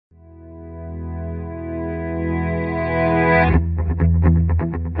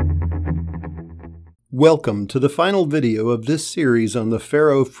Welcome to the final video of this series on the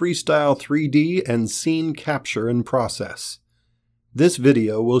FARO Freestyle 3D and Scene Capture and Process. This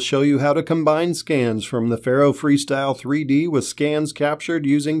video will show you how to combine scans from the FARO Freestyle 3D with scans captured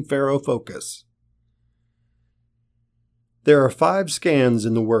using FARO Focus. There are 5 scans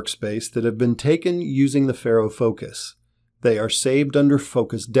in the workspace that have been taken using the FARO Focus. They are saved under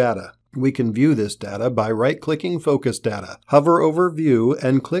Focus Data. We can view this data by right-clicking Focus Data, hover over View,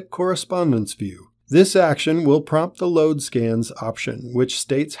 and click Correspondence View. This action will prompt the Load Scans option, which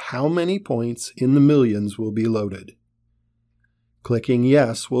states how many points in the millions will be loaded. Clicking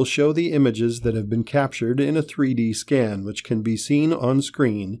Yes will show the images that have been captured in a 3D scan, which can be seen on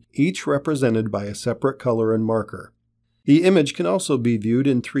screen, each represented by a separate color and marker. The image can also be viewed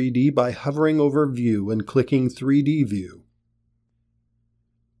in 3D by hovering over View and clicking 3D View.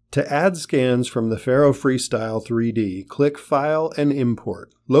 To add scans from the FARO Freestyle 3D, click File and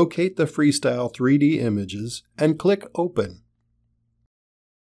Import, locate the Freestyle 3D images, and click Open.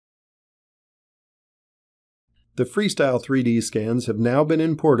 The Freestyle 3D scans have now been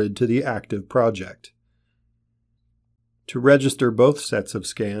imported to the active project. To register both sets of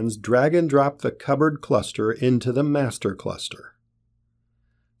scans, drag and drop the cupboard cluster into the master cluster.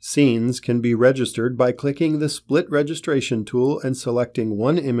 Scenes can be registered by clicking the Split Registration tool and selecting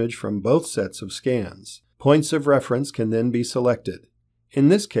one image from both sets of scans. Points of reference can then be selected. In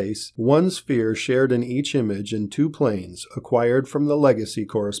this case, one sphere shared in each image in 2 planes, acquired from the legacy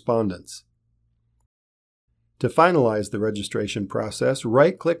correspondence. To finalize the registration process,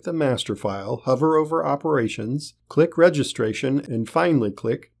 right-click the master file, hover over Operations, click Registration, and finally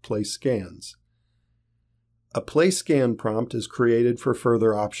click Place Scans. A Place Scan prompt is created for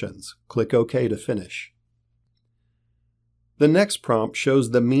further options. Click OK to finish. The next prompt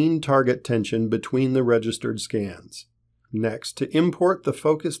shows the mean target tension between the registered scans. Next, to import the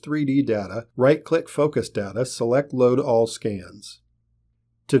Focus 3D data, right-click Focus Data, select Load All Scans.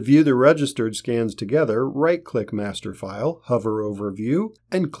 To view the registered scans together, right-click Master File, hover over View,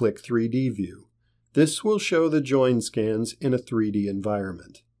 and click 3D View. This will show the joined scans in a 3D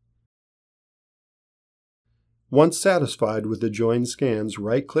environment. Once satisfied with the joined scans,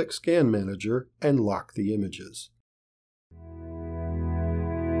 right-click Scan Manager and lock the images.